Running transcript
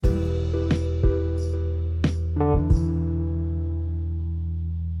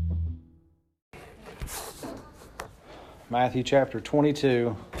Matthew chapter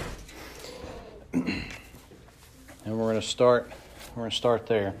 22, and we're going to start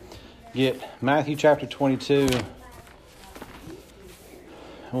there. Get Matthew chapter 22, and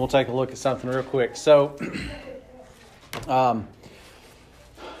we'll take a look at something real quick. So,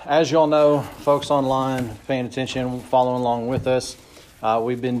 as y'all know, folks online paying attention, following along with us,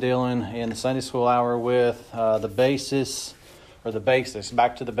 we've been dealing in the Sunday school hour with the basics,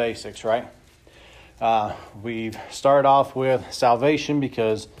 back to the basics, right? We've started off with salvation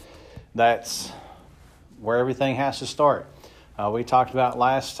because that's where everything has to start. We talked about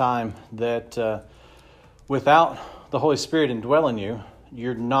last time that without the Holy Spirit indwelling you,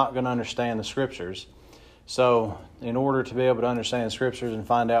 you're not going to understand the Scriptures. So in order to be able to understand the Scriptures and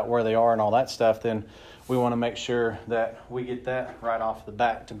find out where they are and all that stuff, then we want to make sure that we get that right off the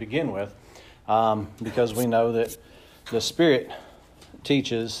bat to begin with, because we know that the Spirit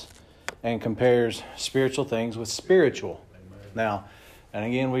teaches and compares spiritual things with spiritual. Amen. Now, and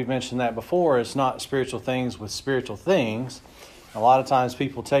again, we've mentioned that before, it's not spiritual things with spiritual things. A lot of times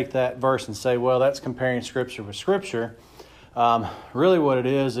people take that verse and say, well, that's comparing Scripture with Scripture. Really what it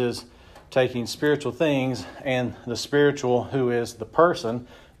is taking spiritual things and the spiritual, who is the person,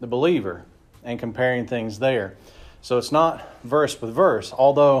 the believer, and comparing things there. So it's not verse with verse,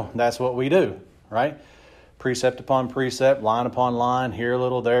 although that's what we do, right? Precept upon precept, line upon line, here a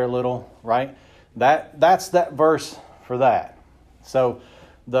little, there a little, right? That's that verse for that. So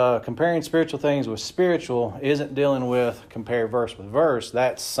the comparing spiritual things with spiritual isn't dealing with compare verse with verse.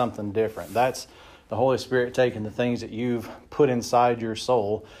 That's something different. That's the Holy Spirit taking the things that you've put inside your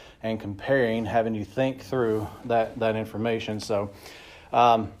soul and comparing, having you think through that information. So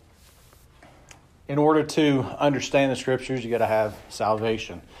in order to understand the Scriptures, you got to have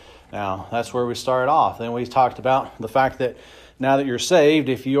salvation. Now, that's where we started off. Then we talked about the fact that now that you're saved,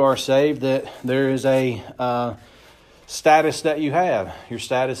 if you are saved, that there is a status that you have. Your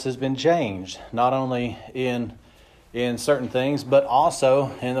status has been changed, not only in certain things, but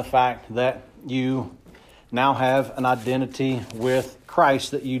also in the fact that you now have an identity with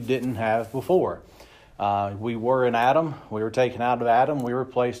Christ that you didn't have before. We were in Adam. We were taken out of Adam. We were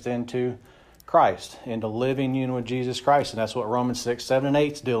placed into Christ, into living union with Jesus Christ. And that's what Romans 6, 7, and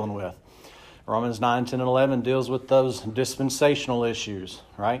 8 is dealing with. Romans 9, 10, and 11 deals with those dispensational issues,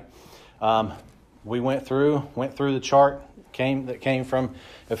 right? We went through the chart that came from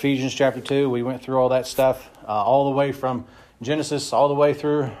Ephesians chapter 2. We went through all that stuff all the way from Genesis all the way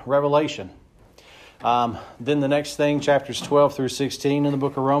through Revelation. Then the next thing, chapters 12 through 16 in the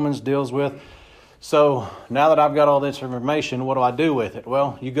book of Romans deals with, so now that I've got all this information, what do I do with it?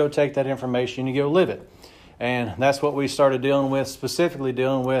 Well, you go take that information and you go live it. And that's what we started dealing with, specifically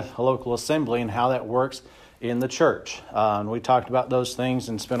dealing with a local assembly and how that works in the church. And we talked about those things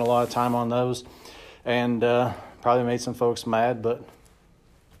and spent a lot of time on those. And probably made some folks mad, but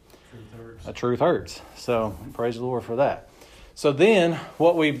truth hurts. So praise the Lord for that. So then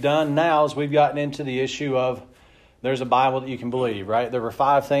what we've done now is we've gotten into the issue of there's a Bible that you can believe, right? There were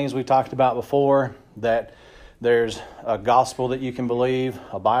 5 things we talked about before, that there's a gospel that you can believe,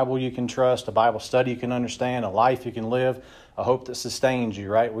 a Bible you can trust, a Bible study you can understand, a life you can live, a hope that sustains you,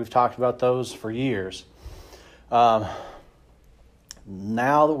 right? We've talked about those for years. Now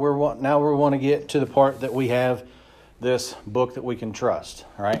we want to get to the part that we have this book that we can trust,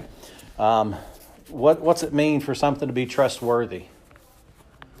 right? What's it mean for something to be trustworthy?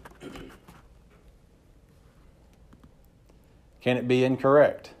 Can it be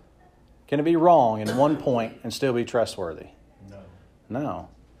incorrect? Can it be wrong in one point and still be trustworthy? No.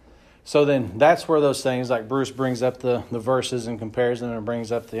 So then that's where those things, like Bruce brings up the verses and compares them and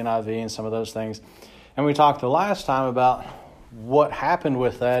brings up the NIV and some of those things. And we talked the last time about what happened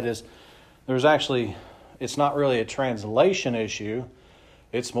with that is it's not really a translation issue.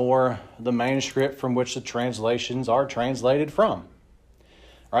 It's more the manuscript from which the translations are translated from.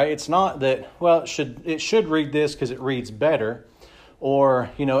 Right? It's not that, well, it should read this because it reads better. Or,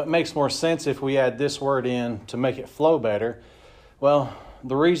 it makes more sense if we add this word in to make it flow better. Well,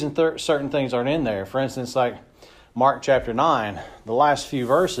 the reason certain things aren't in there, for instance, like Mark chapter 9, the last few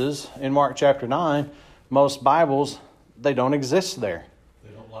verses in Mark chapter 9, most Bibles, they don't exist there.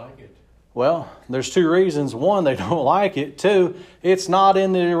 They don't like it. Well, there's 2 reasons. 1, they don't like it. 2, it's not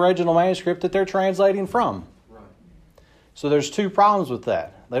in the original manuscript that they're translating from. Right. So there's 2 problems with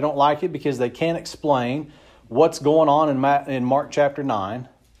that. They don't like it because they can't explain what's going on in Mark chapter 9.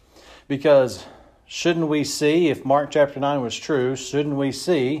 Because shouldn't we see, if Mark chapter 9 was true, shouldn't we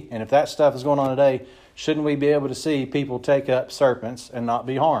see, and if that stuff is going on today, shouldn't we be able to see people take up serpents and not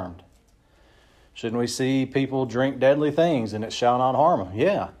be harmed? Shouldn't we see people drink deadly things and it shall not harm them?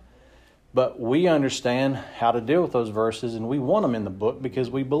 Yeah. But we understand how to deal with those verses, and we want them in the book because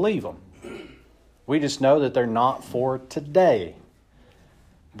we believe them. We just know that they're not for today.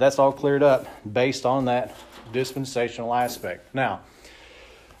 That's all cleared up based on that dispensational aspect. Now,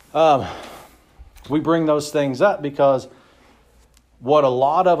 we bring those things up because what a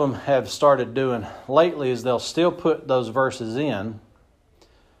lot of them have started doing lately is they'll still put those verses in,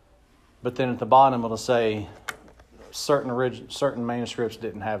 but then at the bottom it'll say certain manuscripts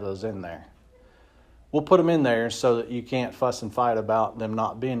didn't have those in there. We'll put them in there so that you can't fuss and fight about them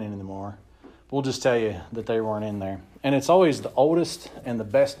not being in anymore. We'll just tell you that they weren't in there. And it's always the oldest and the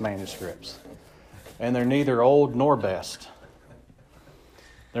best manuscripts. And they're neither old nor best.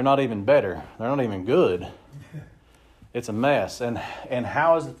 They're not even better. They're not even good. It's a mess. And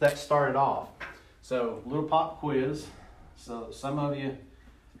how is it that started off? So, little pop quiz. So, some of you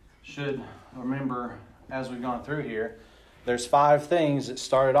should remember as we've gone through here, there's 5 things that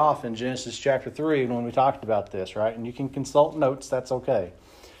started off in Genesis chapter 3 when we talked about this, right? And you can consult notes, that's okay.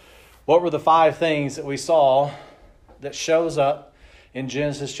 What were the 5 things that we saw that shows up in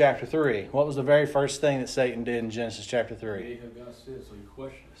Genesis chapter 3? What was the very first thing that Satan did in Genesis chapter 3? God said, so he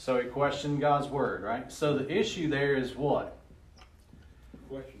questioned. So he questioned God's word, right? So the issue there is what?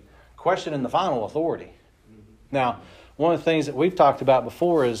 Questioning the final authority. Mm-hmm. Now, one of the things that we've talked about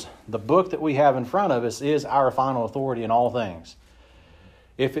before is the book that we have in front of us is our final authority in all things.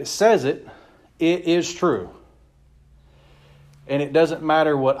 If it says it, it is true. And it doesn't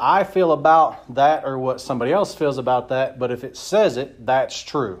matter what I feel about that or what somebody else feels about that, but if it says it, that's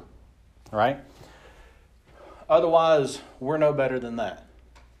true. Right? Otherwise, we're no better than that.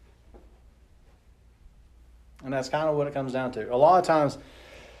 And that's kind of what it comes down to. A lot of times,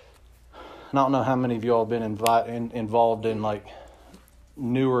 I don't know how many of you all have been involved in like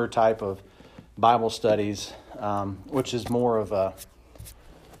newer type of Bible studies, which is more of a,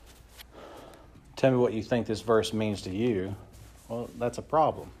 tell me what you think this verse means to you. Well, that's a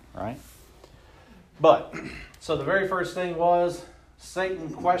problem, right? But, so the very first thing was Satan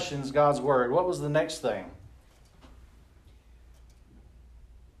questions God's word. What was the next thing?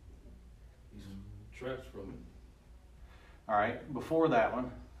 He subtracts from it. All right, before that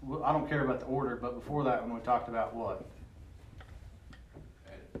one, I don't care about the order, but before that one we talked about what?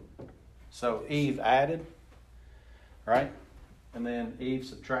 So Eve added, right? And then Eve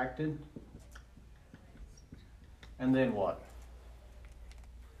subtracted. And then what?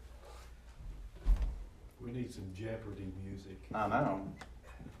 We need some Jeopardy music. I know.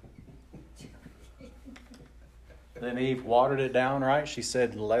 Then Eve watered it down, right? She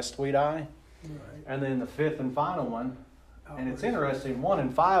said, lest we die. Right. And then the 5th and final one, and it's interesting, 1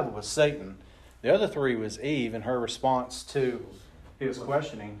 and 5 was Satan. The other 3 was Eve in her response to his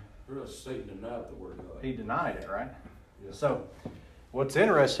questioning. Satan denied the word of God. He denied it, right? Yeah. So what's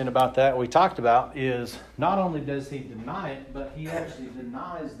interesting about that, we talked about, is not only does he deny it, but he actually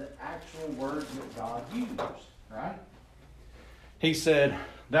denies the actual words that God used, right? He said,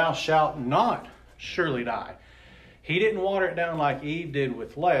 thou shalt not surely die. He didn't water it down like Eve did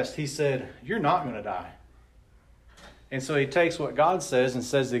with lest. He said, you're not going to die. And so he takes what God says and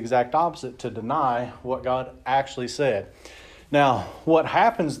says the exact opposite to deny what God actually said. Now, what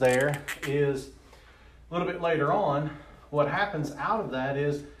happens there is, a little bit later on, what happens out of that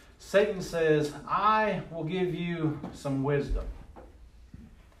is Satan says, I will give you some wisdom.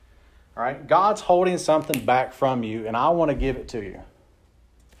 All right? God's holding something back from you, and I want to give it to you.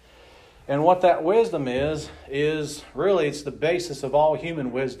 And what that wisdom is really, it's the basis of all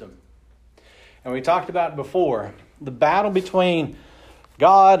human wisdom. And we talked about it before. The battle between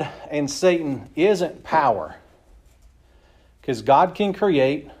God and Satan isn't power. Because God can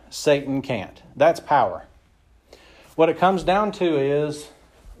create, Satan can't. That's power. What it comes down to is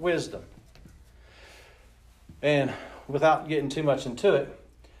wisdom. And without getting too much into it,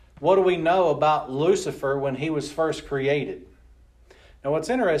 what do we know about Lucifer when he was first created? Now what's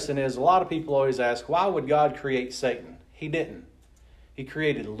interesting is a lot of people always ask, why would God create Satan? He didn't. He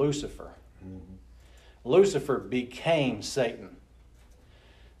created Lucifer. Mm-hmm. Lucifer became Satan.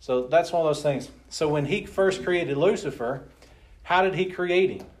 So that's one of those things. So when he first created Lucifer, how did he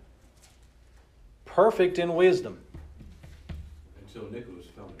create him? Perfect in wisdom.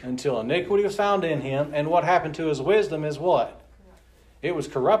 Until iniquity was found in him. And what happened to his wisdom is what? It was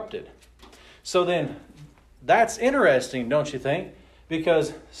corrupted. So then, that's interesting, don't you think?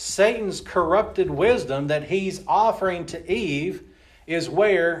 Because Satan's corrupted wisdom that he's offering to Eve is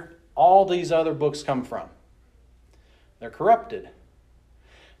where all these other books come from. They're corrupted.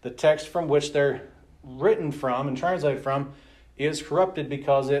 The text from which they're written from and translated from is corrupted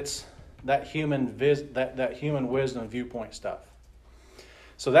because it's that human wisdom viewpoint stuff.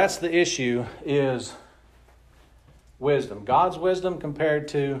 So that's the issue, is wisdom. God's wisdom compared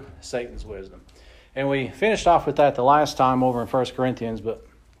to Satan's wisdom. And we finished off with that the last time over in 1 Corinthians, but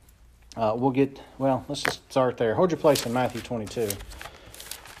let's just start there. Hold your place in Matthew 22.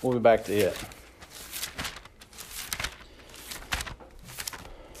 We'll be back to it.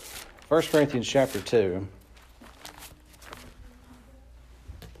 1 Corinthians chapter 2.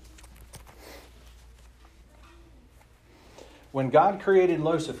 When God created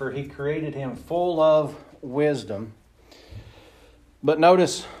Lucifer, he created him full of wisdom. But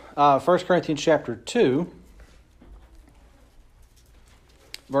notice 1 Corinthians chapter 2,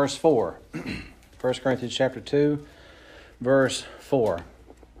 verse 4. 1 Corinthians chapter 2, verse 4.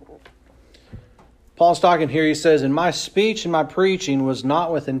 Paul's talking here. He says, "And my speech and my preaching was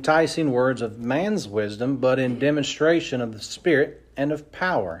not with enticing words of man's wisdom, but in demonstration of the Spirit and of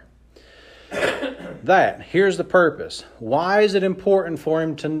power." Here's the purpose. Why is it important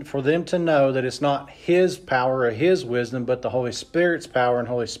for them to know that it's not his power or his wisdom, but the Holy Spirit's power and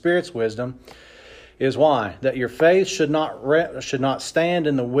Holy Spirit's wisdom? Is why? That your faith should not stand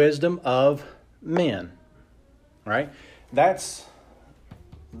in the wisdom of men. Right? This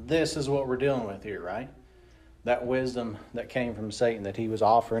is what we're dealing with here, right? That wisdom that came from Satan that he was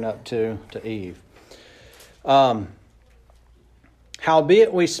offering up to Eve.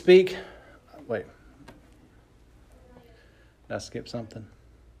 Howbeit we speak... Wait. Did I skip something?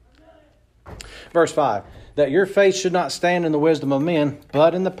 Verse 5. That your faith should not stand in the wisdom of men,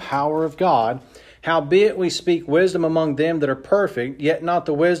 but in the power of God. Howbeit we speak wisdom among them that are perfect, yet not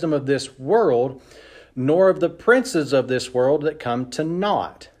the wisdom of this world, nor of the princes of this world that come to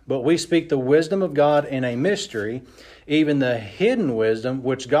naught. But we speak the wisdom of God in a mystery, even the hidden wisdom,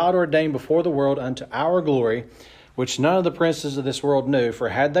 which God ordained before the world unto our glory, which none of the princes of this world knew. For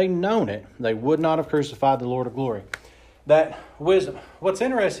had they known it, they would not have crucified the Lord of glory. That wisdom. What's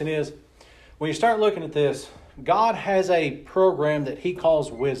interesting is, when you start looking at this, God has a program that he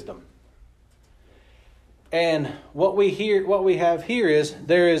calls wisdom. And what we have here is,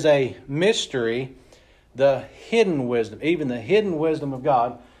 there is a mystery, the hidden wisdom, even the hidden wisdom of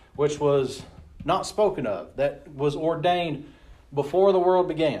God, which was not spoken of, that was ordained before the world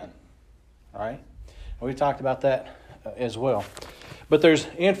began. All right? And we talked about that as well. But there's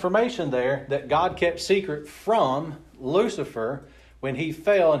information there that God kept secret from Lucifer when he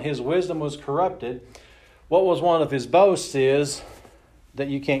fell and his wisdom was corrupted. What was one of his boasts is that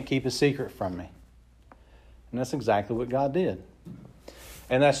you can't keep a secret from me. And that's exactly what God did.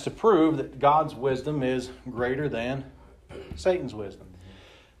 And that's to prove that God's wisdom is greater than Satan's wisdom.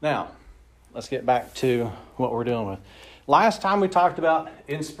 Now, let's get back to what we're dealing with. Last time we talked about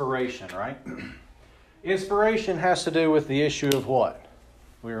inspiration, right? Inspiration has to do with the issue of what?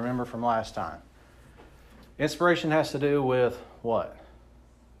 We remember from last time. Inspiration has to do with what?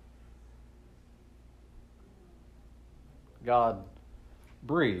 God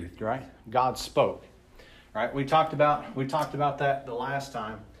breathed, right? God spoke. Right? We talked about that the last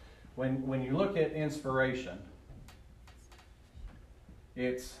time. When you look at inspiration,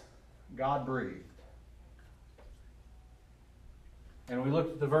 it's God breathed. And we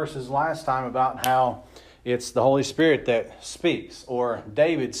looked at the verses last time about how it's the Holy Spirit that speaks, or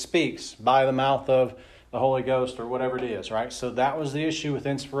David speaks by the mouth of the Holy Ghost, or whatever it is, right? So that was the issue with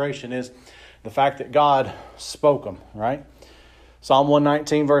inspiration, is the fact that God spoke them, right? Psalm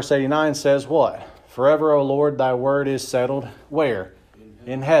 119 verse 89 says what? Forever, O Lord, thy word is settled where?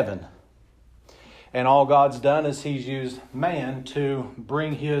 In heaven. And all God's done is he's used man to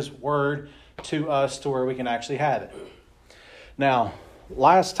bring his word to us to where we can actually have it. Now,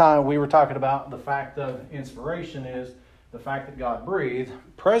 last time we were talking about the fact of inspiration is the fact that God breathed.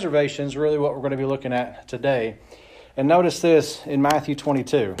 Preservation is really what we're going to be looking at today. And notice this in Matthew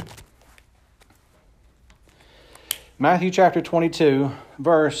 22. Matthew chapter 22,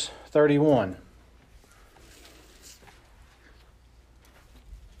 verse 31.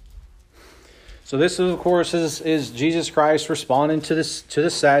 So this, of course, is Jesus Christ responding to the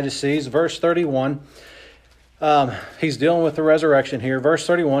Sadducees. Verse 31, he's dealing with the resurrection here. Verse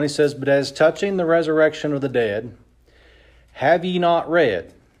 31, he says, "But as touching the resurrection of the dead, have ye not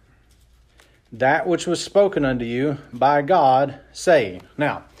read that which was spoken unto you by God, saying..."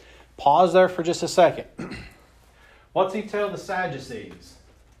 Now, pause there for just a second. What's he tell the Sadducees?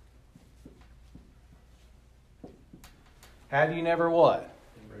 Have you never what?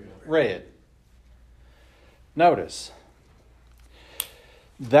 Read. Notice,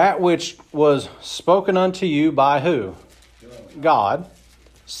 that which was spoken unto you by who? God,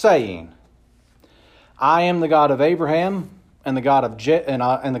 saying, "I am the God of Abraham, and the God of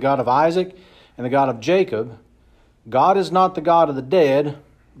and the God of Isaac, and the God of Jacob. God is not the God of the dead,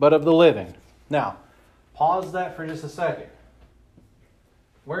 but of the living. Now, pause that for just a second.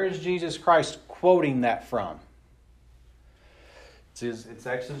 Where is Jesus Christ quoting that from? It's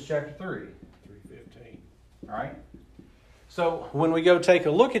Exodus chapter 3. 3:15. All right? So when we go take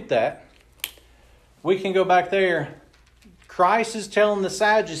a look at that, we can go back there. Christ is telling the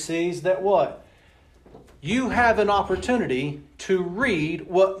Sadducees that what? You have an opportunity to read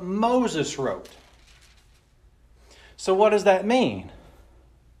what Moses wrote. So what does that mean?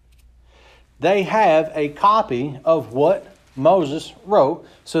 They have a copy of what Moses wrote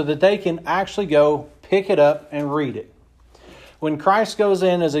so that they can actually go pick it up and read it. When Christ goes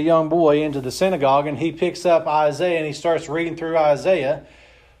in as a young boy into the synagogue and he picks up Isaiah and he starts reading through Isaiah,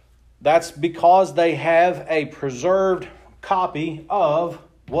 that's because they have a preserved copy of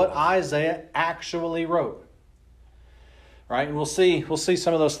what Isaiah actually wrote. Right? And we'll see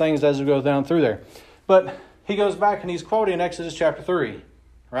some of those things as we go down through there. But he goes back and he's quoting Exodus chapter 3.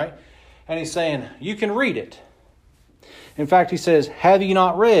 Right? And he's saying, you can read it. In fact, he says, have you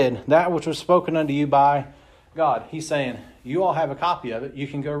not read that which was spoken unto you by God? He's saying, you all have a copy of it. You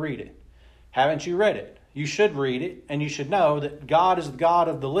can go read it. Haven't you read it? You should read it, and you should know that God is the God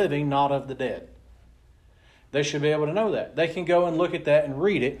of the living, not of the dead. They should be able to know that. They can go and look at that and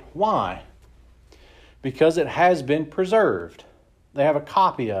read it. Why? Because it has been preserved. They have a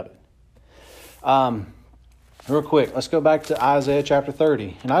copy of it. Real quick, let's go back to Isaiah chapter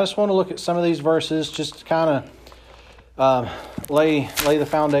 30. And I just want to look at some of these verses just to kind of lay the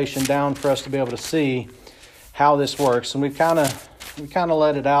foundation down for us to be able to see how this works. And we kind of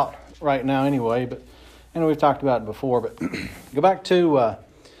let it out right now anyway, but we've talked about it before. But go back to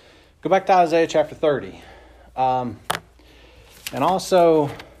Isaiah chapter 30. And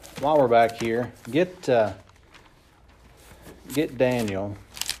also, while we're back here, get Daniel.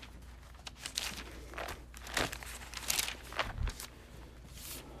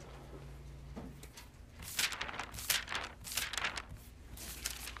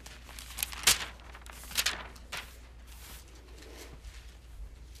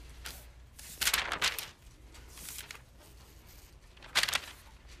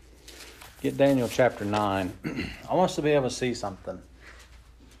 Get Daniel chapter 9. I want us to be able to see something.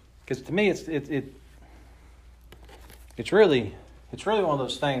 Because to me, it's really one of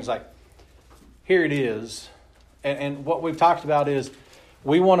those things like, here it is. And what we've talked about is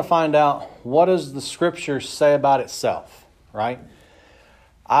we want to find out what does the Scripture say about itself, right?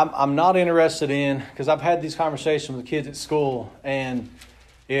 I'm not interested in, because I've had these conversations with kids at school, and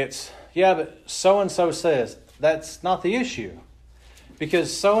it's, yeah, but so-and-so says. That's not the issue.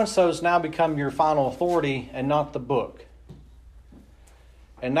 Because so-and-so's now become your final authority and not the book.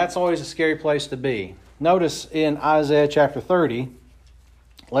 And that's always a scary place to be. Notice in Isaiah chapter 30,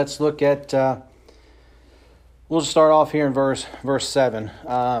 let's look at, we'll just start off here in verse 7.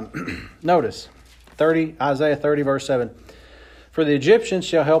 Notice, Isaiah 30, verse 7. For the Egyptians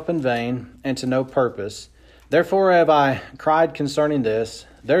shall help in vain and to no purpose. Therefore have I cried concerning this.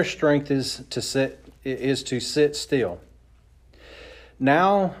 Their strength is to sit still.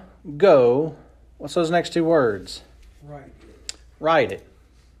 Now go, what's those next two words? Write it.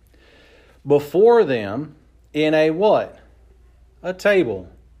 Before them in a what? A table.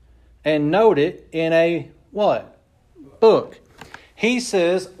 And note it in a what? Book. He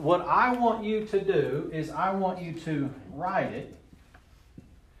says, what I want you to do is I want you to write it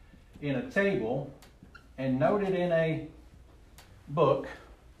in a table and note it in a book.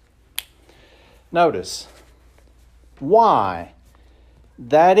 Notice. Why?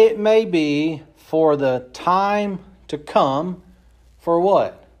 That it may be for the time to come, for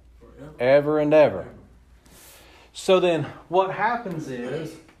what? Forever. Ever and ever. So then what happens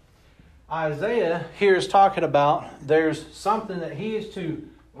is, Isaiah here is talking about there's something that he is to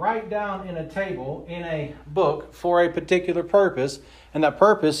write down in a table, in a book, for a particular purpose. And that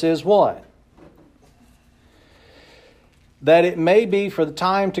purpose is what? That it may be for the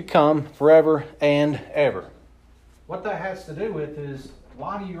time to come, forever and ever. What that has to do with is,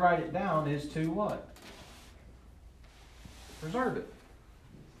 why do you write it down is to what? Preserve it.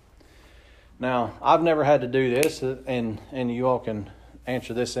 Now, I've never had to do this, and you all can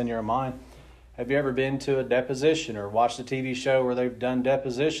answer this in your mind. Have you ever been to a deposition or watched a TV show where they've done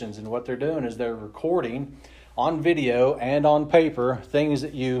depositions, and what they're doing is they're recording on video and on paper things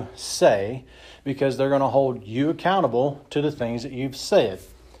that you say, because they're going to hold you accountable to the things that you've said.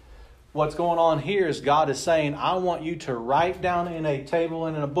 What's going on here is God is saying, I want you to write down in a table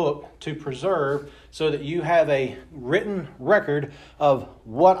and in a book to preserve so that you have a written record of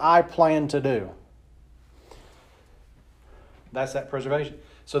what I plan to do. That's that preservation.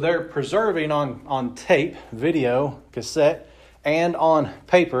 So they're preserving on tape, video, cassette, and on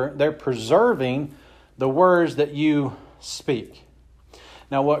paper. They're preserving the words that you speak.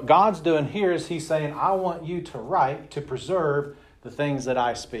 Now, what God's doing here is He's saying, I want you to write, to preserve the things that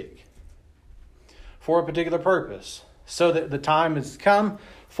I speak for a particular purpose, so that the time has come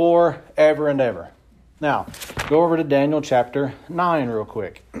forever and ever. Now, go over to Daniel chapter 9 real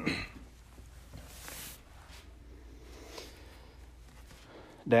quick.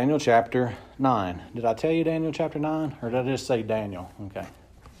 Daniel chapter 9. Did I tell you Daniel chapter 9? Or did I just say Daniel? Okay.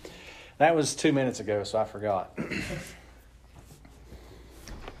 That was 2 minutes ago, so I forgot.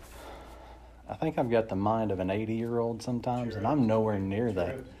 I think I've got the mind of an 80-year-old sometimes, and I'm nowhere near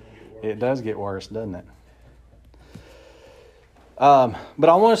that. It does get worse, doesn't it? But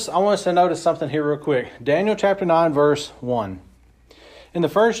I want us to notice something here real quick. Daniel chapter 9, verse 1. In the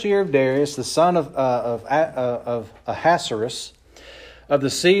first year of Darius, the son of Ahasuerus, of the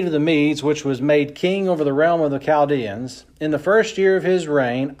seed of the Medes, which was made king over the realm of the Chaldeans, in the first year of his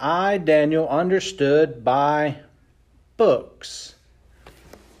reign, I, Daniel, understood by books.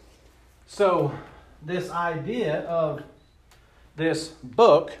 So, this idea of this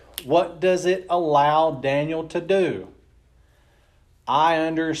book, what does it allow Daniel to do? I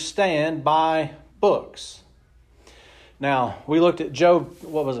understand by books. Now, we looked at Job,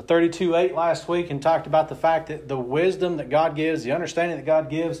 32:8 last week, and talked about the fact that the wisdom that God gives, the understanding that God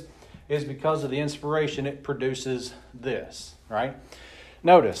gives, is because of the inspiration it produces this, right?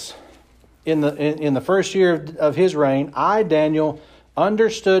 Notice, in the first year of his reign, I, Daniel,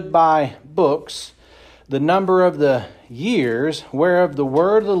 understood by books the number of the years whereof the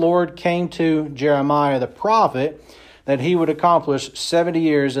word of the Lord came to Jeremiah the prophet, that he would accomplish 70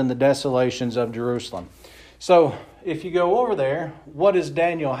 years in the desolations of Jerusalem. So, if you go over there, what does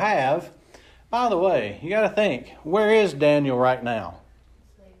Daniel have? By the way, you got to think, where is Daniel right now?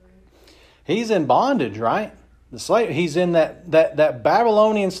 Slavery. He's in bondage, right? He's in that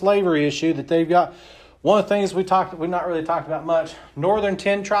Babylonian slavery issue that they've got. One of the things we've not really talked about much, northern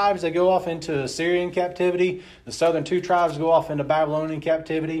 10 tribes, they go off into Assyrian captivity. The southern 2 tribes go off into Babylonian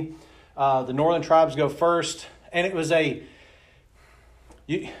captivity. The northern tribes go first. And it was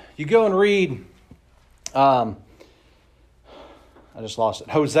you go and read, I just lost it.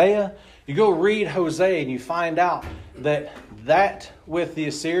 Hosea. You go read Hosea and you find out that with the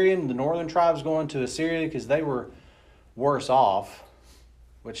Assyrian, the northern tribes going to Assyria because they were worse off,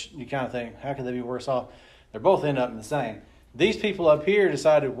 which you kind of think, how could they be worse off? They're both end up in the same. These people up here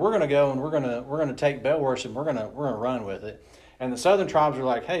decided we're going to go and we're going to take Baal worship. We're going to run with it. And the southern tribes are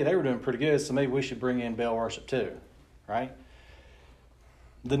like, hey, they were doing pretty good, so maybe we should bring in Baal worship too, right?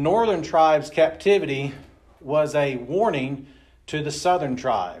 The northern tribes' captivity was a warning to the southern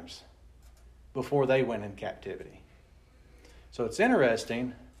tribes before they went in captivity. So it's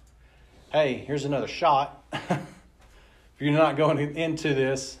interesting. Hey, here's another shot. You're not going into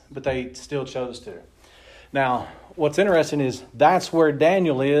this, but they still chose to. Now, what's interesting is that's where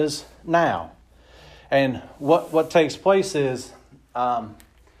Daniel is now. And what takes place is, and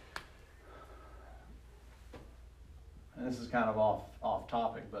this is kind of off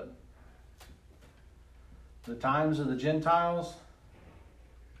topic, but the times of the Gentiles,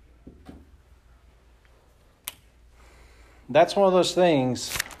 that's one of those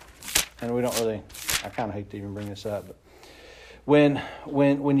things, and we don't really, I kind of hate to even bring this up, but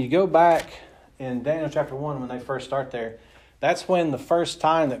when you go back in Daniel chapter 1, when they first start there, that's when the first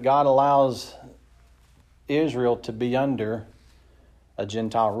time that God allows Israel to be under a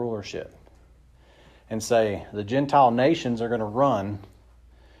Gentile rulership and say the Gentile nations are going to run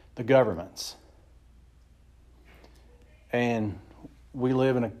the governments. And we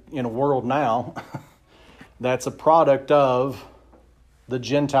live in a world now that's a product of the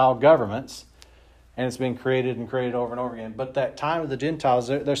Gentile governments, and it's been created over and over again. But that time of the Gentiles,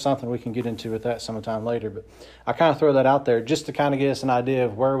 there's something we can get into with that sometime later. But I kind of throw that out there just to kind of give us an idea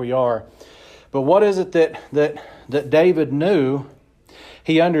of where we are. But what is it that David knew?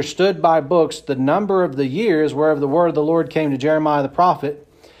 He understood by books the number of the years whereof the word of the Lord came to Jeremiah the prophet,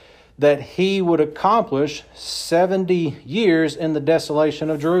 that he would accomplish 70 years in the desolation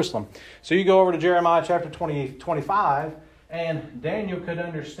of Jerusalem. So you go over to Jeremiah chapter 25, and Daniel could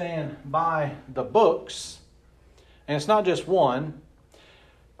understand by the books, and it's not just one,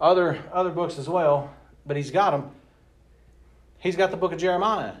 other books as well, but he's got them. He's got the book of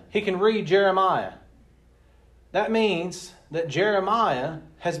Jeremiah. He can read Jeremiah. That means that Jeremiah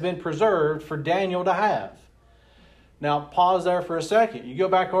has been preserved for Daniel to have. Now, pause there for a second. You go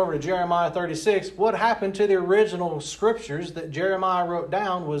back over to Jeremiah 36. What happened to the original scriptures that Jeremiah wrote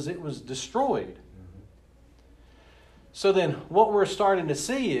down was it was destroyed. So then what we're starting to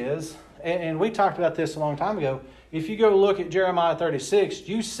see is, and we talked about this a long time ago, if you go look at Jeremiah 36,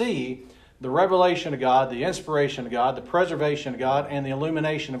 you see the revelation of God, the inspiration of God, the preservation of God, and the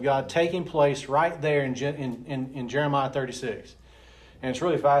illumination of God taking place right there in Jeremiah 36. And it's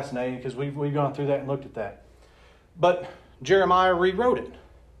really fascinating because we've gone through that and looked at that. But Jeremiah rewrote it.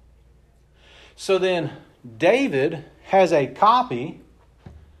 So then David has a copy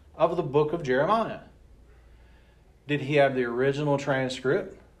of the book of Jeremiah. Did he have the original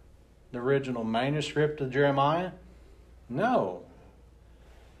transcript? The original manuscript of Jeremiah? No.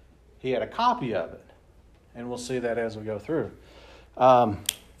 He had a copy of it. And we'll see that as we go through. Let's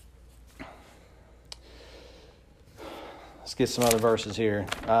get some other verses here.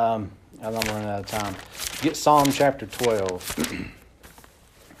 I'm running out of time. Get Psalm chapter 12.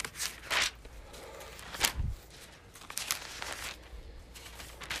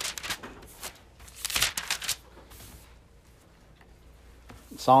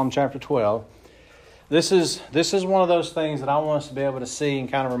 Psalm chapter 12. This is one of those things that I want us to be able to see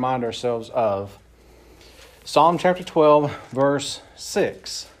and kind of remind ourselves of. Psalm chapter 12, verse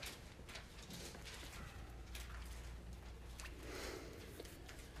 6.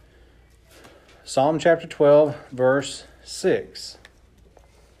 Psalm chapter 12, verse 6.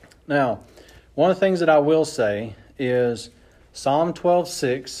 Now, one of the things that I will say is Psalm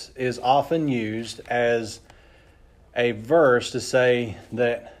 12:6 is often used as a verse to say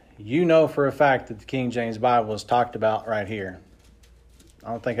that you know for a fact that the King James Bible is talked about right here. I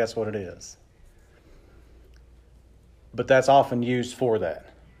don't think that's what it is. But that's often used for that.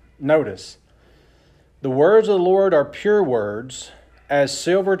 Notice, the words of the Lord are pure words, as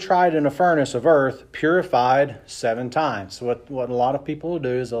silver tried in a furnace of earth, purified 7 times. So what a lot of people will do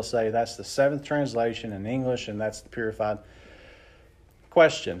is they'll say that's the 7th translation in English and that's the purified.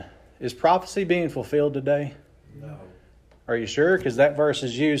 Question, is prophecy being fulfilled today? No. Are you sure? Because that verse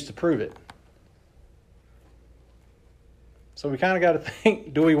is used to prove it. So we kind of got to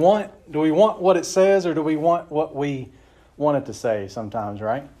think, do we want what it says or do we want what we want it to say sometimes,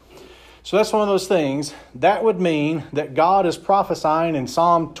 right? So that's one of those things. That would mean that God is prophesying in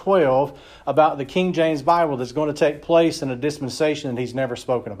Psalm 12 about the King James Bible that's going to take place in a dispensation that he's never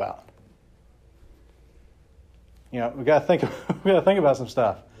spoken about. You know, we got to think about some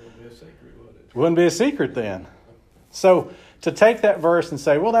stuff. It wouldn't be a secret, would it? It wouldn't be a secret then. So to take that verse and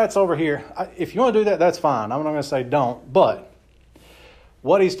say, well, that's over here. If you want to do that, that's fine. I'm not going to say don't. But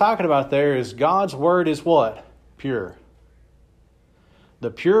what he's talking about there is God's word is what? Pure. The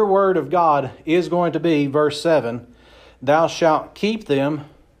pure word of God is going to be, verse 7, thou shalt keep them.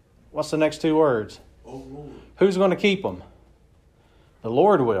 What's the next 2 words? Oh, Lord. Who's going to keep them? The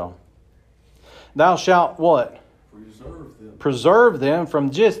Lord will. Thou shalt what? Preserve them. Preserve them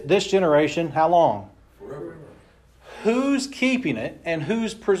from just this generation. How long? Forever. Who's keeping it and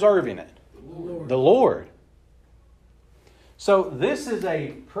who's preserving it? The Lord. The Lord. So this is a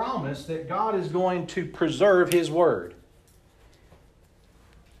promise that God is going to preserve his word.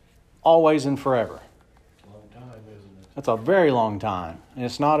 Always and forever. Long time, isn't it? That's a very long time. And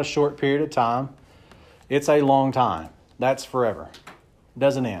it's not a short period of time. It's a long time. That's forever. It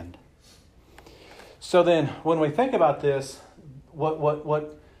doesn't end. So then when we think about this,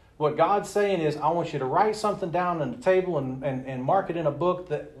 what God's saying is, I want you to write something down on the table and mark it in a book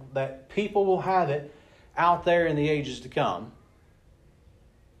that people will have it out there in the ages to come.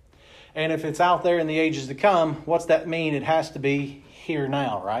 And if it's out there in the ages to come, what's that mean? It has to be here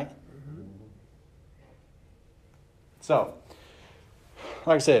now, right? So,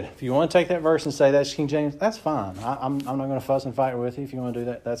 like I said, if you want to take that verse and say that's King James, that's fine. I'm not going to fuss and fight with you. If you want to do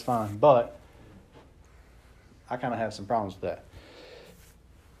that, that's fine. But I kind of have some problems with that.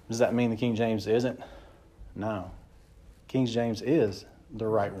 Does that mean the King James isn't? No. King James is the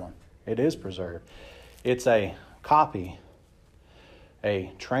right one. It is preserved. It's a copy,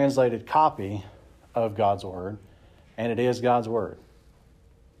 a translated copy of God's Word, and it is God's Word.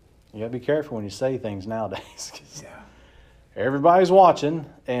 You got to be careful when you say things nowadays. Yeah. Everybody's watching,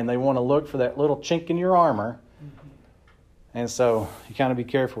 and they want to look for that little chink in your armor. And so you kind of be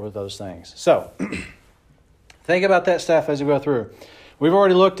careful with those things. So think about that stuff as we go through. We've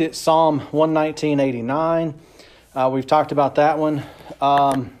already looked at Psalm 119:89. We've talked about that one.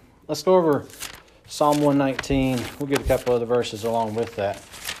 Let's go over Psalm 119. We'll get a couple other verses along with that.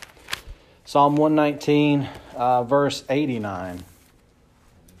 Psalm 119, verse 89.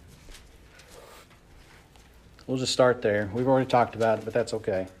 We'll just start there. We've already talked about it, but that's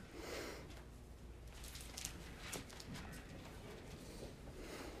okay.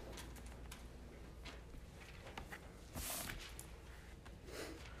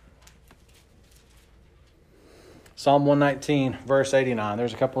 Psalm 119, verse 89.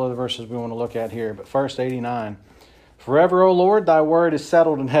 There's a couple other verses we want to look at here, but first 89. Forever, O Lord, thy word is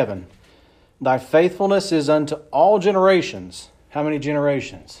settled in heaven. Thy faithfulness is unto all generations. How many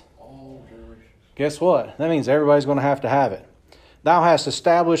generations? All generations. Guess what? That means everybody's going to have it. Thou hast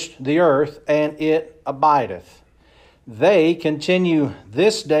established the earth, and it abideth. They continue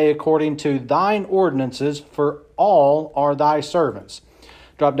this day according to thine ordinances, for all are thy servants.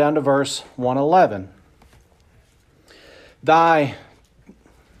 Drop down to verse 111. Thy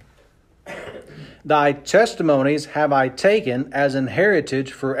testimonies have I taken as an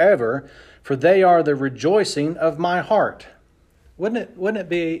heritage forever, for they are the rejoicing of my heart. Wouldn't it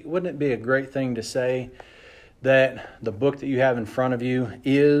be a great thing to say that the book that you have in front of you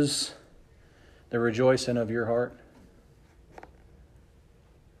is the rejoicing of your heart?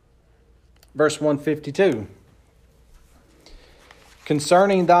 Verse 152.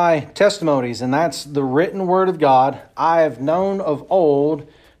 Concerning thy testimonies, and that's the written word of God, I have known of old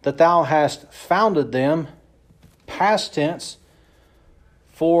that thou hast founded them, past tense,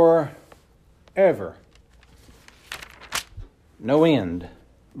 forever. No end.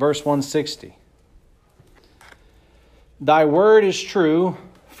 Verse 160. Thy word is true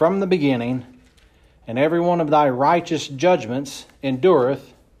from the beginning, and every one of thy righteous judgments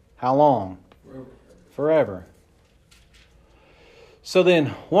endureth how long? Forever. So then,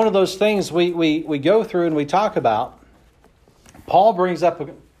 one of those things we go through and we talk about, Paul brings up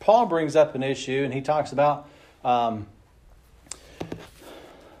an issue, and he talks about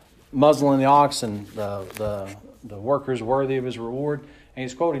muzzling the ox and the workers worthy of his reward. And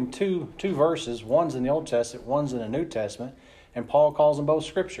he's quoting two verses. One's in the Old Testament, one's in the New Testament, and Paul calls them both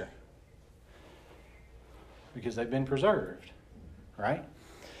Scripture because they've been preserved, right?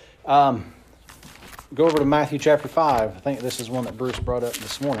 Go over to Matthew chapter 5. I think this is one that Bruce brought up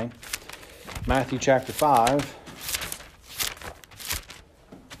this morning. Matthew chapter 5.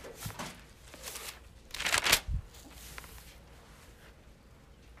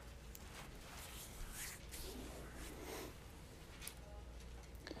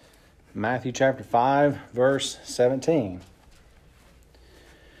 Matthew chapter 5, verse 17.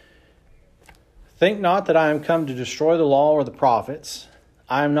 Think not that I am come to destroy the law or the prophets.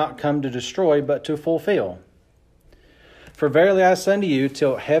 I am not come to destroy, but to fulfill. For verily I say unto you,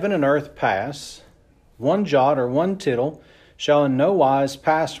 till heaven and earth pass, one jot or one tittle shall in no wise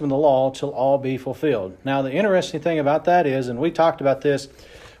pass from the law till all be fulfilled. Now the interesting thing about that is, and we talked about this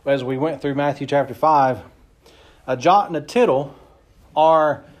as we went through Matthew chapter 5, a jot and a tittle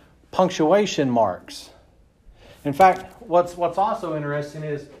are punctuation marks. In fact, what's also interesting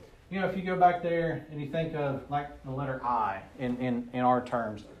is, if you go back there and you think of like the letter I in our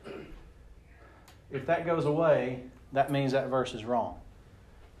terms, if that goes away, that means that verse is wrong,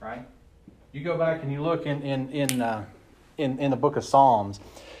 right? You go back and you look in the book of Psalms,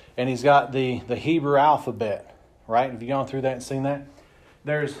 and he's got the Hebrew alphabet, right? Have you gone through that and seen that?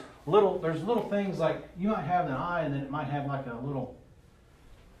 There's little things like you might have an I, and then it might have like a little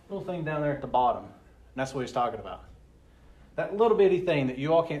thing down there at the bottom. And that's what he's talking about. That little bitty thing that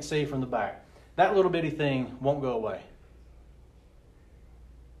you all can't see from the back, that little bitty thing won't go away.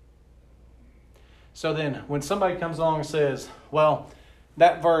 So then when somebody comes along and says, well,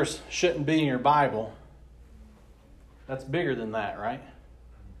 that verse shouldn't be in your Bible, that's bigger than that, right?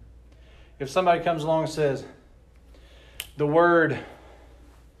 If somebody comes along and says, the word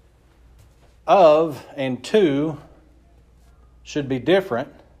of and to should be different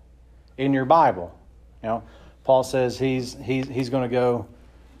in your Bible, Paul says he's going to go,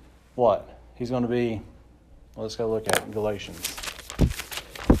 what? He's going to be, well, let's go look at it, Galatians.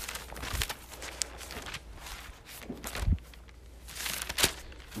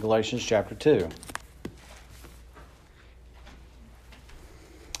 Galatians chapter 2.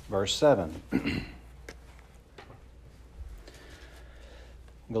 Verse 7.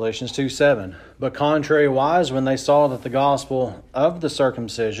 Galatians 2:7. But contrariwise, when they saw that the gospel of the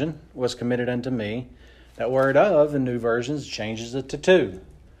circumcision was committed unto me, that word of in new versions changes it to to.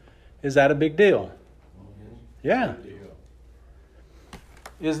 Is that a big deal? Yeah.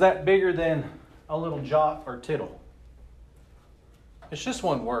 Is that bigger than a little jot or tittle? It's just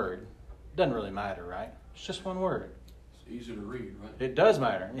one word. Doesn't really matter, right? It's just one word. It's easy to read, right? It does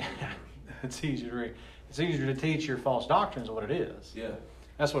matter. Yeah, it's easy to read. It's easier to teach your false doctrines what it is. Yeah.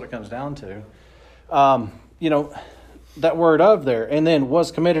 That's what it comes down to. That word of there, and then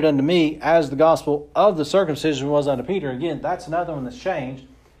was committed unto me as the gospel of the circumcision was unto Peter. Again, that's another one that's changed.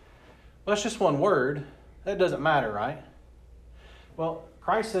 Well, that's just one word. That doesn't matter, right? Well,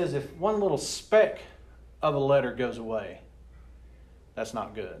 Christ says if one little speck of a letter goes away, that's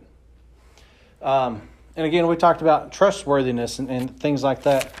not good. And again, we talked about trustworthiness and things like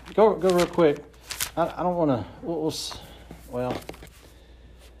that. Go real quick. I don't want to. Well,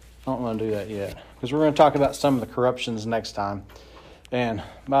 I don't want to do that yet because we're going to talk about some of the corruptions next time. And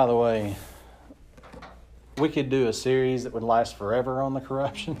by the way, we could do a series that would last forever on the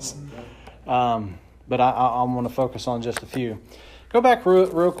corruptions, but I want to focus on just a few. Go back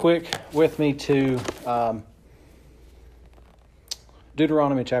real quick with me to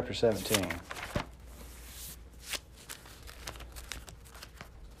Deuteronomy chapter 17.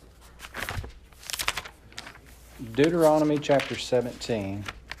 Deuteronomy chapter 17.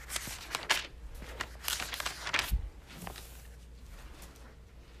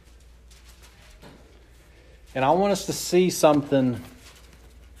 And I want us to see something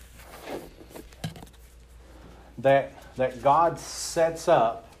that God sets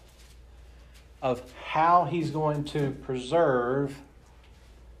up of how He's going to preserve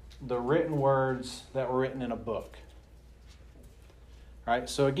the written words that were written in a book. All right,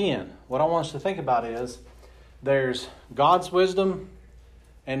 so again, what I want us to think about is there's God's wisdom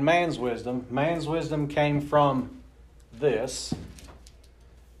and man's wisdom. Man's wisdom came from this.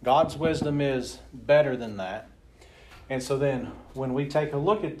 God's wisdom is better than that. And so then when we take a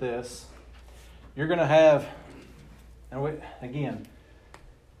look at this, you're going to have, and again,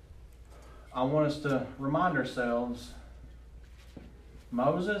 I want us to remind ourselves,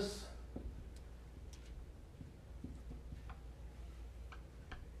 Moses,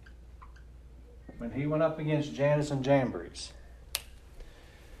 when he went up against Jannes and Jambres,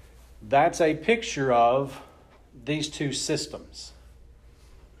 that's a picture of these two systems.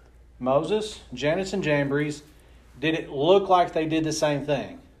 Moses, Jannes and Jambres, did it look like they did the same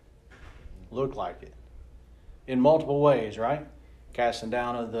thing? Looked like it. In multiple ways, right? Casting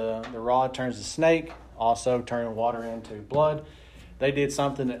down of the rod turns to snake, also turning water into blood. They did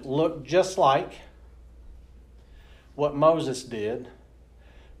something that looked just like what Moses did,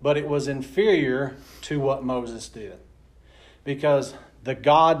 but it was inferior to what Moses did. Because the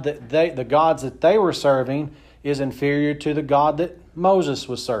gods that they were serving is inferior to the God that Moses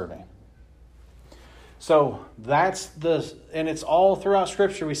was serving. So and it's all throughout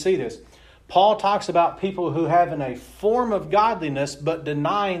Scripture we see this. Paul talks about people who having a form of godliness but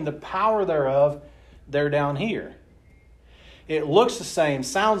denying the power thereof, they're down here. It looks the same,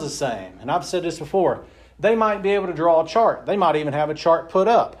 sounds the same. And I've said this before. They might be able to draw a chart. They might even have a chart put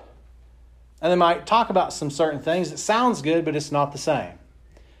up. And they might talk about some certain things. It sounds good, but it's not the same.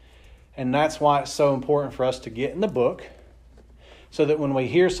 And that's why it's so important for us to get in the book, so that when we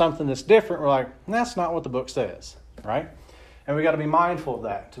hear something that's different, we're like, that's not what the book says, right? And we got to be mindful of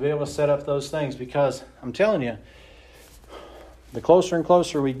that, to be able to set up those things, because I'm telling you, the closer and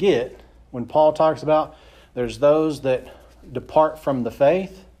closer we get, when Paul talks about there's those that depart from the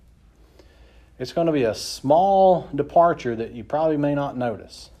faith, it's going to be a small departure that you probably may not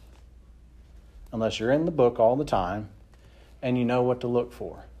notice, unless you're in the book all the time and you know what to look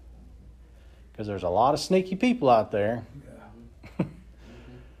for. Because there's a lot of sneaky people out there.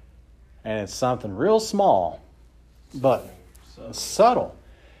 And it's something real small, but subtle.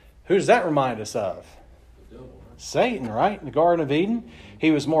 Who does that remind us of? Satan, right? In the Garden of Eden.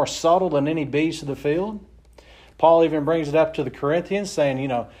 He was more subtle than any beast of the field. Paul even brings it up to the Corinthians, saying,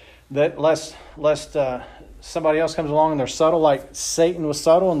 that lest somebody else comes along and they're subtle like Satan was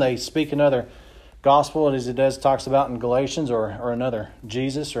subtle, and they speak another gospel, as it talks about in Galatians, or another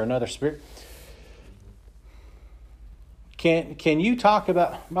Jesus or another spirit. Can you talk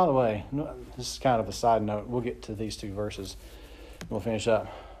about, by the way, this is kind of a side note. We'll get to these two verses. We'll finish up.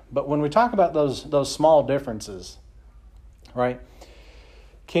 But when we talk about those small differences, right?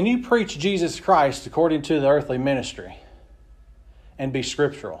 Can you preach Jesus Christ according to the earthly ministry and be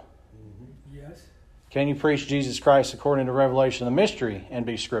scriptural? Yes. Can you preach Jesus Christ according to revelation of the mystery and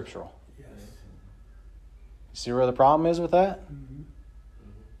be scriptural? Yes. See where the problem is with that? Mm-hmm.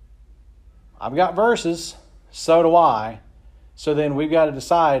 I've got verses, so do I. So then we've got to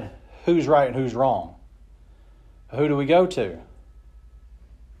decide who's right and who's wrong. Who do we go to?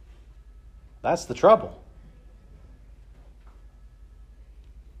 That's the trouble.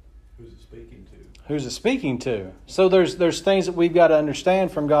 Who's it speaking to? Who's it speaking to? So there's things that we've got to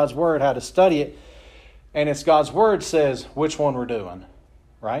understand from God's Word, how to study it. And it's God's Word says which one we're doing.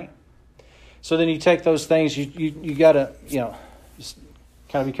 Right? So then you take those things, you got to, just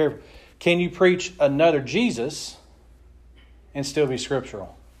kind of be careful. Can you preach another Jesus and still be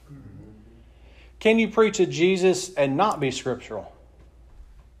scriptural? Mm-hmm. Can you preach a Jesus and not be scriptural?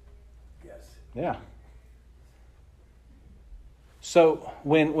 Yes. Yeah. So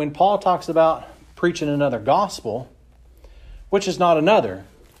when Paul talks about preaching another gospel, which is not another,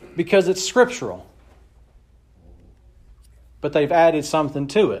 because it's scriptural. but they've added something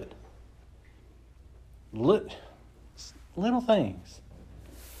to it. Little things.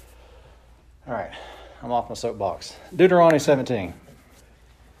 All right, I'm off my soapbox. Deuteronomy 17.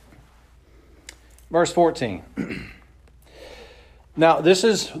 Verse 14. Now, this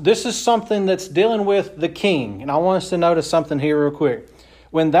is something that's dealing with the king. And I want us to notice something here real quick.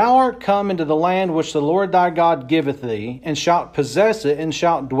 When thou art come into the land which the Lord thy God giveth thee, and shalt possess it, and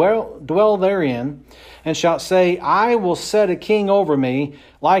shalt dwell therein, and shalt say, I will set a king over me,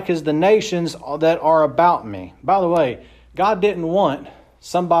 like as the nations that are about me. By the way, God didn't want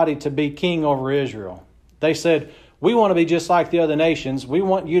somebody to be king over Israel. They said, we want to be just like the other nations. We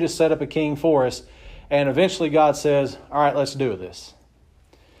want you to set up a king for us. And eventually God says, all right, let's do this.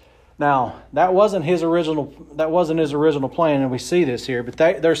 Now, that wasn't his original plan, and we see this here. But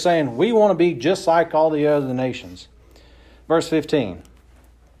they're saying, we want to be just like all the other nations. Verse 15.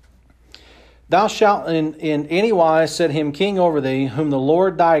 Thou shalt in any wise set him king over thee, whom the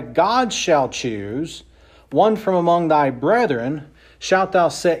Lord thy God shall choose. One from among thy brethren shalt thou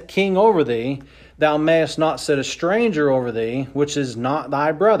set king over thee. Thou mayest not set a stranger over thee, which is not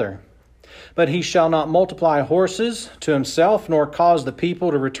thy brother. But he shall not multiply horses to himself, nor cause the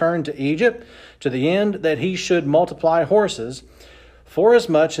people to return to Egypt, to the end that he should multiply horses.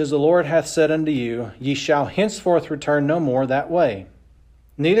 Forasmuch as the Lord hath said unto you, ye shall henceforth return no more that way.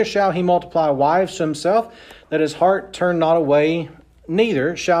 Neither shall he multiply wives to himself, that his heart turn not away.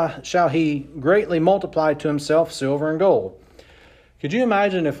 Neither shall he greatly multiply to himself silver and gold. Could you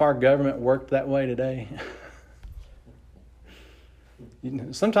imagine if our government worked that way today?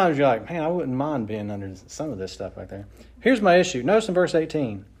 Sometimes you're like, man, I wouldn't mind being under some of this stuff right there. Here's my issue. Notice in verse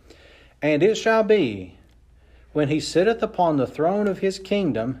 18. And it shall be, when he sitteth upon the throne of his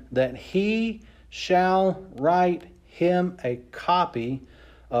kingdom, that he shall write him a copy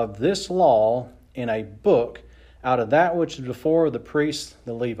of this law in a book out of that which is before the priests,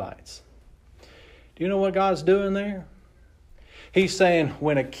 the Levites. Do you know what God's doing there? He's saying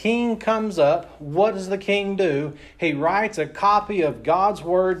when a king comes up, what does the king do? He writes a copy of God's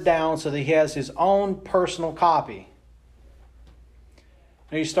word down so that he has his own personal copy.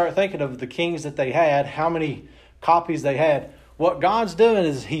 Now you start thinking of the kings that they had, how many copies they had. What God's doing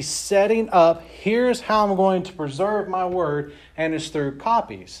is he's setting up, here's how I'm going to preserve my word, and it's through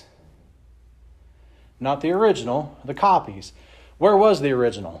copies. Not the original, the copies. Where was the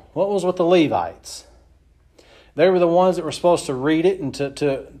original? What was with the Levites? They were the ones that were supposed to read it and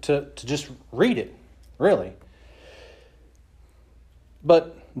to just read it, really.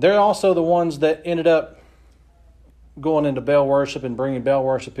 But they're also the ones that ended up going into Baal worship and bringing Baal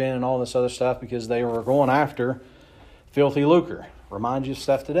worship in and all this other stuff because they were going after filthy lucre. Reminds you of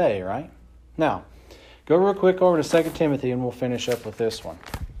stuff today, right? Now, go real quick over to 2 Timothy and we'll finish up with this one.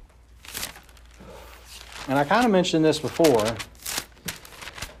 And I kind of mentioned this before.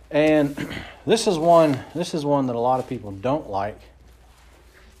 And this is one that a lot of people don't like.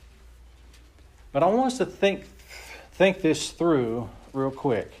 But I want us to think this through real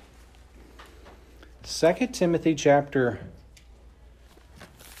quick. 2 Timothy chapter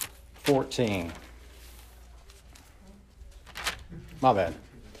 14. My bad.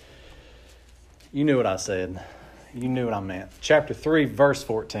 You knew what I said. You knew what I meant. Chapter 3, verse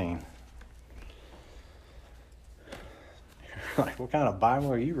 14. Like, what kind of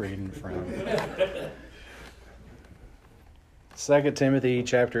Bible are you reading from? 2 Timothy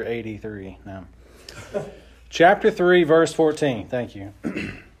chapter 83. Now, chapter 3, verse 14. Thank you.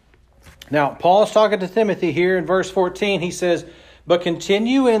 Now, Paul's talking to Timothy here in verse 14. He says, but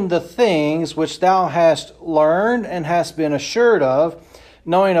continue in the things which thou hast learned and hast been assured of,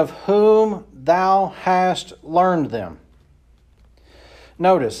 knowing of whom thou hast learned them.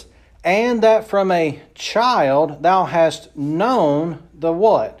 Notice, and that from a child thou hast known the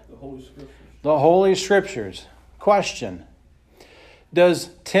what? The Holy Scriptures. The Holy Scriptures. Question. Does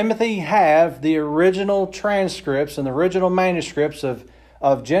Timothy have the original transcripts and the original manuscripts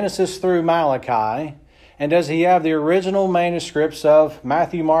of Genesis through Malachi? And does he have the original manuscripts of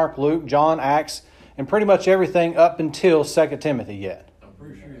Matthew, Mark, Luke, John, Acts, and pretty much everything up until 2 Timothy yet? I'm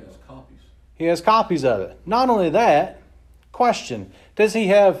pretty sure he has copies. He has copies of it. Not only that, question, does he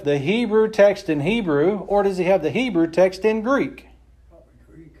have the Hebrew text in Hebrew or does he have the Hebrew text in Greek? Probably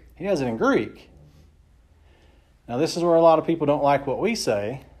Greek. He has it in Greek. Now this is where a lot of people don't like what we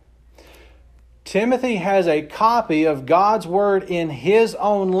say. Timothy has a copy of God's Word in his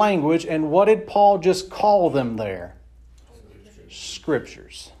own language, and what did Paul just call them there?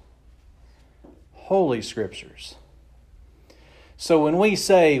 Scriptures. Holy Scriptures. So when we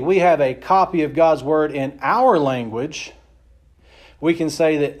say we have a copy of God's Word in our language, we can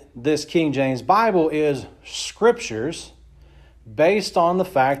say that this King James Bible is Scriptures, based on the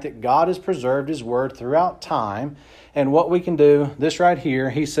fact that God has preserved His Word throughout time. And what we can do, this right here,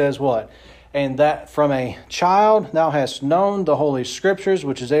 he says what? And that from a child thou hast known the Holy Scriptures,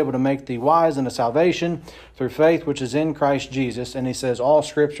 which is able to make thee wise unto salvation through faith which is in Christ Jesus. And he says all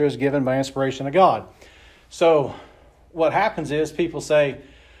Scripture is given by inspiration of God. So what happens is people say,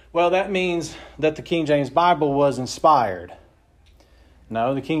 well, that means that the King James Bible was inspired.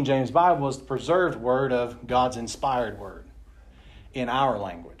 No, the King James Bible is the preserved word of God's inspired word in our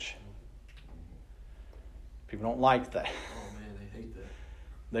language. People don't like that. Oh man, they hate that.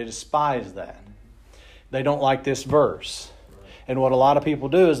 They despise that. They don't like this verse. And what a lot of people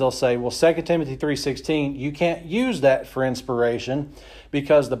do is they'll say, well, 2 Timothy 3:16, you can't use that for inspiration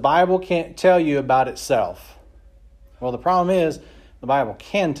because the Bible can't tell you about itself. Well, the problem is the Bible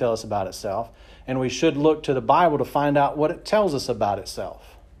can tell us about itself, and we should look to the Bible to find out what it tells us about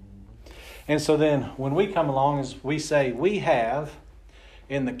itself. And so then when we come along, as we say, we have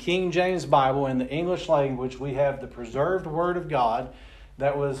in the King James Bible, in the English language, we have the preserved Word of God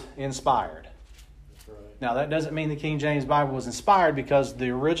that was inspired. That's right. Now, that doesn't mean the King James Bible was inspired because the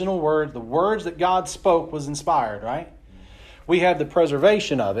original word, the words that God spoke, was inspired, right? We have the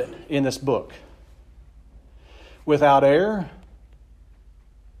preservation of it in this book. Without error,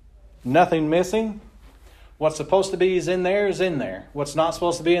 nothing missing. What's supposed to be is in there is in there. What's not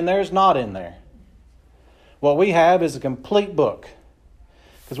supposed to be in there is not in there. What we have is a complete book.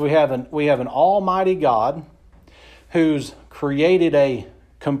 Because we have an almighty God who's created a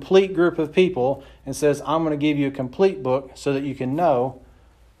complete group of people and says, I'm going to give you a complete book so that you can know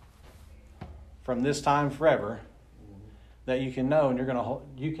from this time forever that you can know, and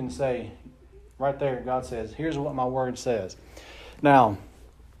you can say right there, God says, here's what my word says. Now,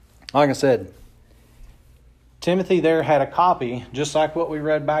 like I said, Timothy there had a copy, just like what we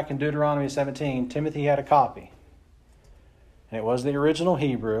read back in Deuteronomy 17. Timothy had a copy. And it was the original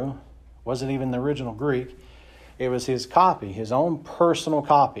Hebrew. It wasn't even the original Greek. It was his copy, his own personal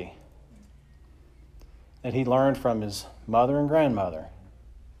copy that he learned from his mother and grandmother.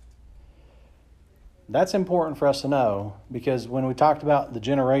 That's important for us to know because when we talked about the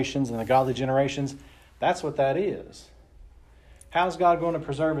generations and the godly generations, that's what that is. How's God going to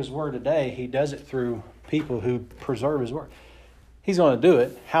preserve His Word today? He does it through people who preserve His Word. He's going to do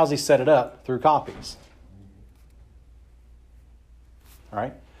it. How's He set it up? Through copies. All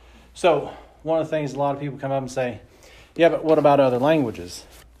right? So, one of the things a lot of people come up and say, yeah, but what about other languages?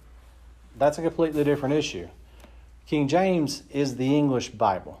 That's a completely different issue. King James is the English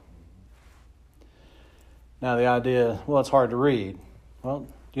Bible. Now, the idea, well, it's hard to read. Well, do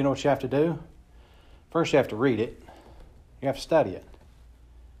you know what you have to do? First, you have to read it. You have to study it.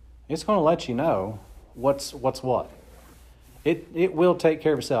 It's going to let you know what's what. It will take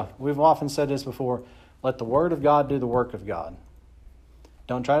care of itself. We've often said this before. Let the Word of God do the work of God.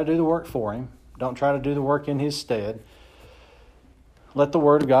 Don't try to do the work for Him. Don't try to do the work in His stead. Let the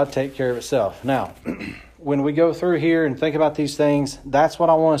Word of God take care of itself. Now, when we go through here and think about these things, that's what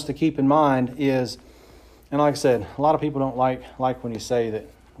I want us to keep in mind is, and like I said, a lot of people don't like when you say that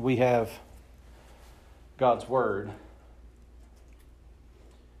we have God's Word,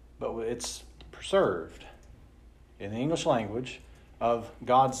 but it's preserved in the English language of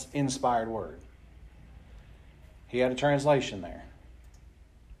God's inspired Word. He had a translation there.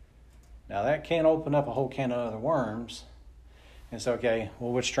 Now that can open up a whole can of other worms. And so, okay,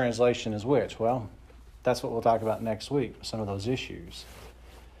 well, which translation is which? Well, that's what we'll talk about next week, some of those issues.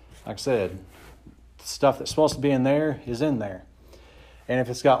 Like I said, the stuff that's supposed to be in there is in there. And if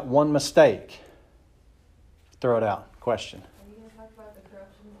it's got one mistake, throw it out. Question. Are you going to talk about the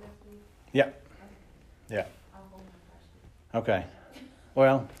corruptions this week? Yeah. Okay. Yeah. I'll hold my question. Okay.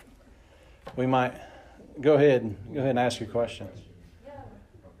 Well, we might go ahead and ask your question. Yeah.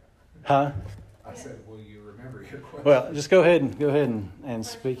 Huh? I said, will you remember your question? Well, just go ahead and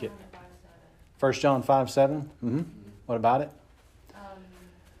speak it. 1 John 5:7. Mm-hmm. What about it? But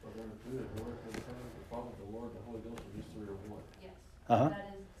when it's good, Lord, when it comes, the Father, the Lord, the Holy Ghost, and these three are one. Yes. Uh-huh.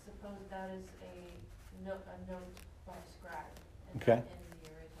 That is a note by a scribe. And Okay. In the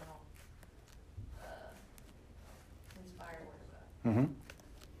original inspired word of God. Mm-hmm.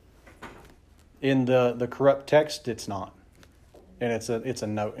 In the corrupt text, it's not, and it's a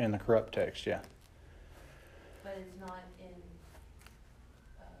note in the corrupt text. Yeah. But it's not in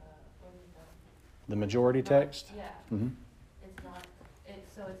what is that? The majority text. Yeah. Mm-hmm. It's not.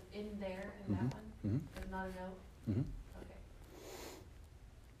 So it's in there in that one. Mm-hmm. There's not a note. Mm-hmm. Okay.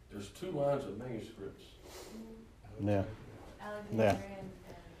 There's 2 lines of manuscripts. Yeah. Alexandrian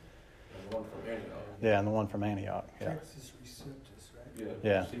And one from Antioch. Yeah, and the one from Antioch. Yeah. Texas Receptus, right?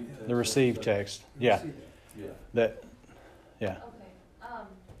 Yeah. received text. The received text. Yeah. See that? Yeah. That. Yeah. Okay,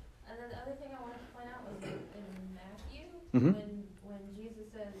 and then the other thing I wanted to point out was in Matthew, Mhm. when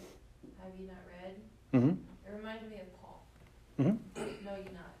Jesus says, "Have you not read?" Mm-hmm. It reminded me of Paul. Mm-hmm. No,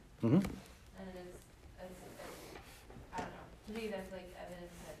 you not. Mm-hmm. And it's I don't know. To me, that's like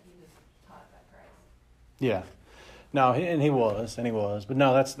evidence that he was taught by Christ. Yeah. No, he was. But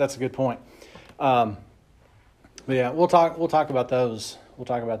no, that's a good point. But yeah, we'll talk about those. We'll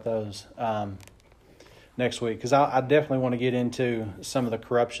talk about those next week, because I definitely want to get into some of the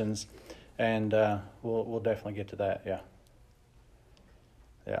corruptions, and we'll definitely get to that. Yeah.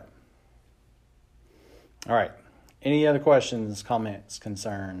 Yeah. All right. Any other questions, comments,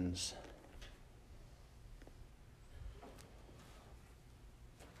 concerns?